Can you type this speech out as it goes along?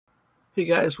Hey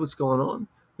guys, what's going on?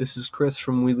 This is Chris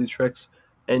from Weebly Tricks,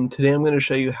 and today I'm going to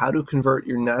show you how to convert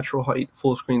your natural height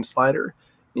full screen slider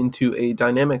into a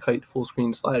dynamic height full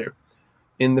screen slider.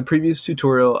 In the previous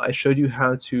tutorial, I showed you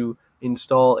how to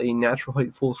install a natural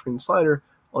height full screen slider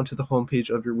onto the homepage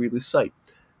of your Weebly site.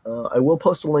 I will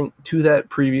post a link to that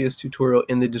previous tutorial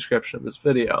in the description of this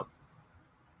video.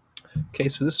 Okay,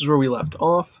 so this is where we left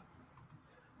off.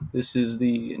 This is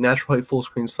the natural height full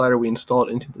screen slider we installed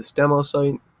into this demo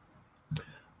site.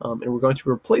 And we're going to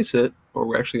replace it, or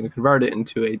we're actually going to convert it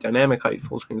into a dynamic height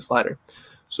full screen slider.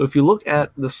 So if you look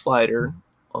at the slider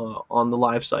on the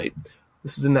live site,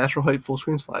 this is the natural height full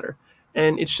screen slider,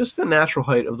 and it's just the natural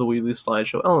height of the Weebly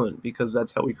slideshow element because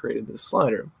that's how we created this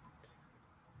slider.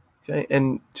 Okay,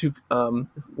 and we're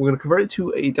going to convert it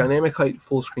to a dynamic height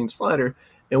full screen slider,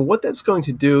 and what that's going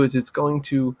to do is it's going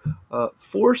to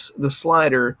force the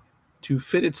slider to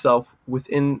fit itself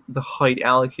within the height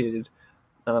allocated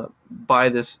by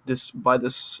this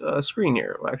screen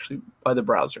here, or actually by the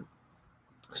browser.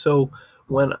 So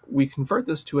when we convert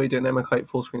this to a dynamic height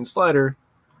full screen slider,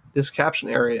 this caption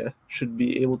area should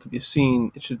be able to be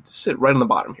seen. It should sit right on the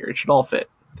bottom here. It should all fit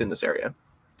within this area.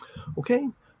 Okay,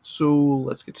 so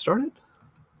let's get started.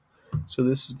 So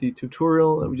this is the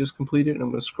tutorial that we just completed, and I'm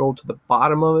going to scroll to the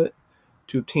bottom of it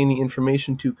to obtain the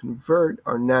information to convert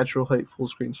our natural height full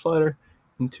screen slider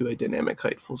into a dynamic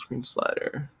height full screen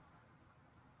slider.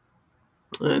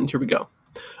 And here we go. All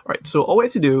right, so all we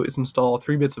have to do is install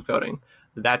 3 bits of coding.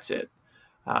 That's it.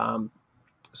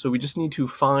 So we just need to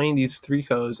find these 3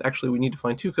 codes. Actually, we need to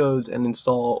find 2 codes and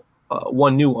install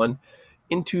one new one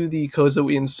into the codes that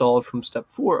we installed from step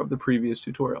 4 of the previous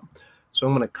tutorial. So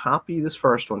I'm going to copy this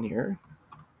first one here,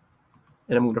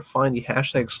 and I'm going to find the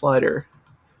hashtag slider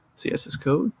CSS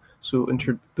code. So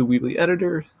enter the Weebly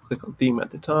editor, click on theme at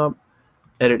the top,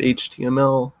 edit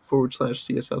HTML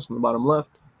 /CSS on the bottom left.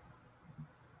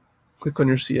 Click on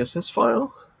your CSS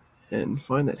file and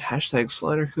find that hashtag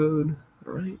slider code.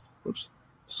 All right, oops,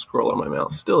 scroll on my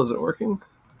mouse still isn't working.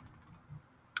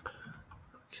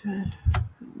 Okay,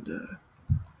 and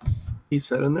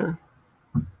paste that in there.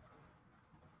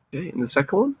 Okay, and the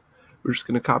second one, we're just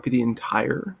going to copy the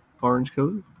entire orange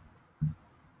code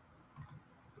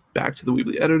back to the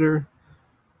Weebly editor,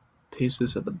 paste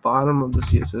this at the bottom of the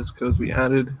CSS codes we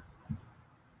added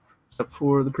step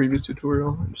 4 of the previous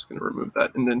tutorial. I'm just going to remove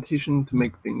that indentation to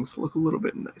make things look a little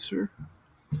bit nicer.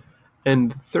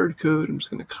 And the third code, I'm just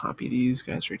going to copy these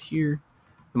guys right here.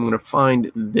 I'm going to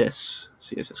find this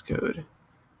CSS code.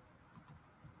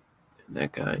 And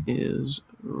that guy is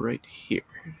right here.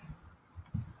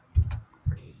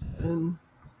 And,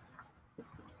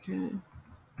 okay.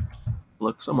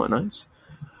 Looks somewhat nice.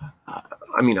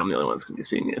 I mean, I'm the only one that's going to be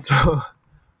seeing it, so.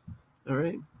 All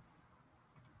right.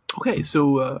 Okay,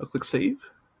 so click Save.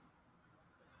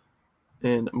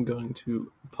 And I'm going to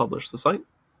publish the site.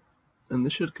 And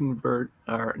this should convert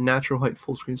our natural height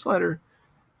full screen slider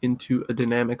into a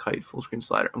dynamic height full screen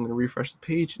slider. I'm going to refresh the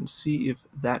page and see if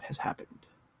that has happened.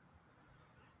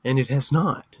 And it has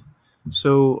not.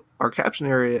 So our caption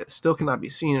area still cannot be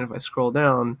seen, and if I scroll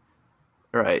down,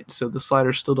 all right, so the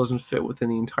slider still doesn't fit within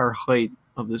the entire height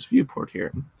of this viewport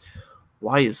here.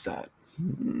 Why is that?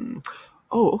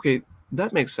 Oh, okay,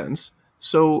 that makes sense.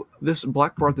 So this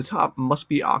black bar at the top must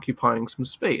be occupying some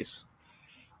space.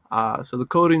 So the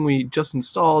coding we just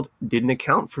installed didn't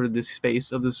account for the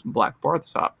space of this black bar at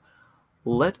the top.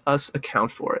 Let us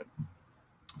account for it.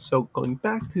 So going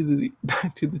back to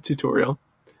the tutorial,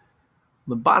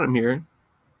 the bottom here,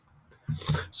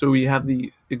 so we have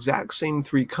the exact same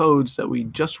 3 codes that we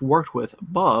just worked with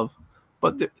above,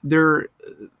 but they're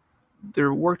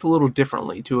worked a little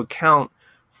differently to account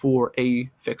for a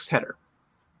fixed header.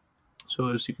 So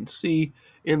as you can see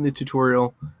in the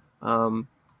tutorial,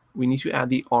 we need to add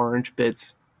the orange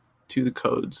bits to the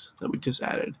codes that we just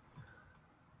added.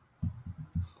 All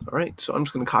right, so I'm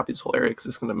just going to copy this whole area because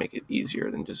it's going to make it easier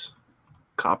than just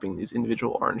copying these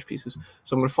individual orange pieces.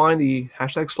 So I'm going to find the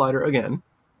hashtag slider again.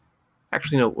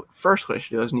 Actually, no, first what I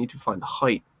should do is I need to find the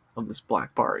height of this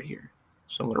black bar right here.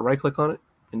 So I'm going to right-click on it,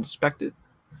 inspect it,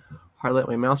 highlight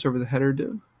my mouse over the header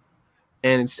div,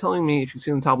 and it's telling me, if you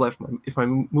see on the top left, if I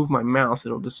move my mouse,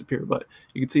 it'll disappear, but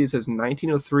you can see it says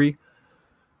 1903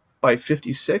 by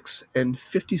 56, and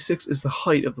 56 is the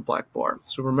height of the black bar.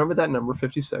 So remember that number,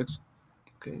 56.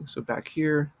 Okay, so back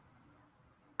here,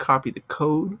 copy the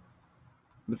code,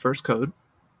 the first code,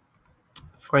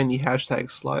 find the hashtag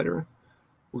slider.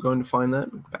 We're going to find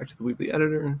that, back to the Weebly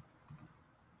editor,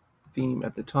 theme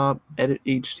at the top, edit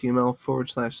HTML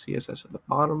 /CSS at the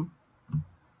bottom,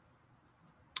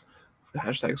 the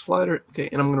hashtag slider. Okay,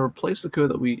 and I'm going to replace the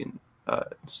code that we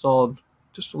installed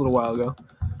just a little while ago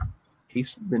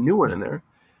paste the new one in there,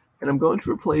 and I'm going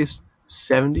to replace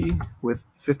 70 with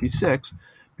 56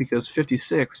 because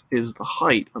 56 is the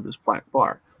height of this black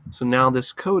bar. So now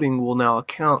this coding will now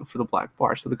account for the black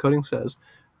bar. So the coding says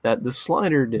that the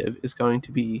slider div is going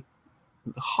to be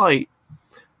the height.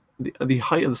 The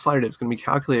height of the slider div is going to be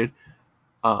calculated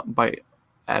by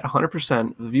at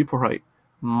 100% of the viewport height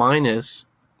minus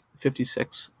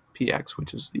 56px,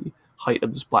 which is the height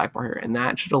of this black bar here, and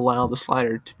that should allow the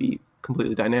slider to be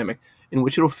completely dynamic, in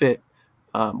which it'll fit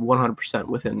 100%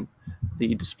 within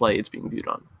the display it's being viewed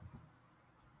on.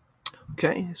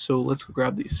 Okay, so let's go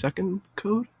grab the second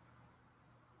code,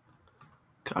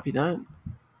 copy that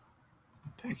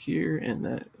back here, and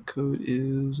that code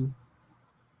is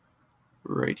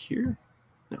right here.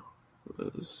 No,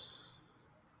 it's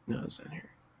down here.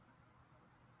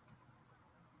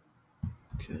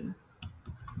 Okay,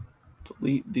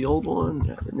 delete the old one,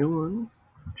 add the new one,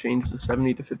 change the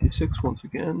 70 to 56 once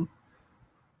again,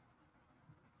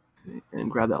 okay, and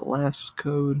grab that last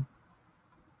code,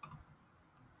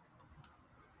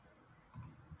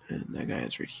 and that guy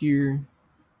is right here.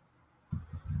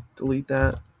 Delete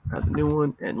that, add the new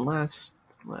one, and last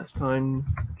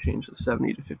time, change the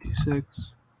 70 to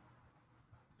 56.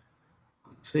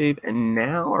 Save, and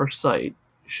now our site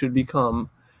should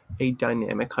become a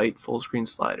dynamic height full screen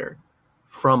slider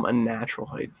from a natural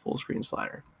height full screen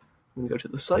slider. I'm going to go to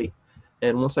the site,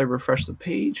 and once I refresh the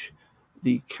page,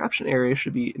 the caption area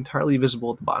should be entirely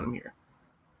visible at the bottom here.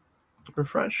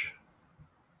 Refresh.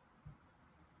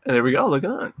 And there we go, look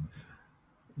at that.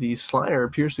 The slider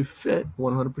appears to fit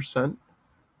 100%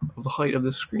 of the height of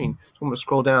the screen. So I'm going to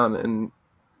scroll down, and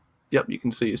yep, you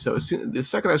can see. So the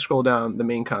second I scroll down, the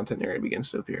main content area begins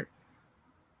to appear.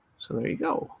 So there you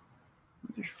go.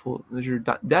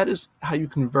 That is how you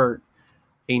convert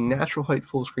a natural height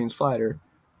full screen slider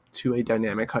to a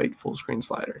dynamic height full screen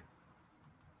slider.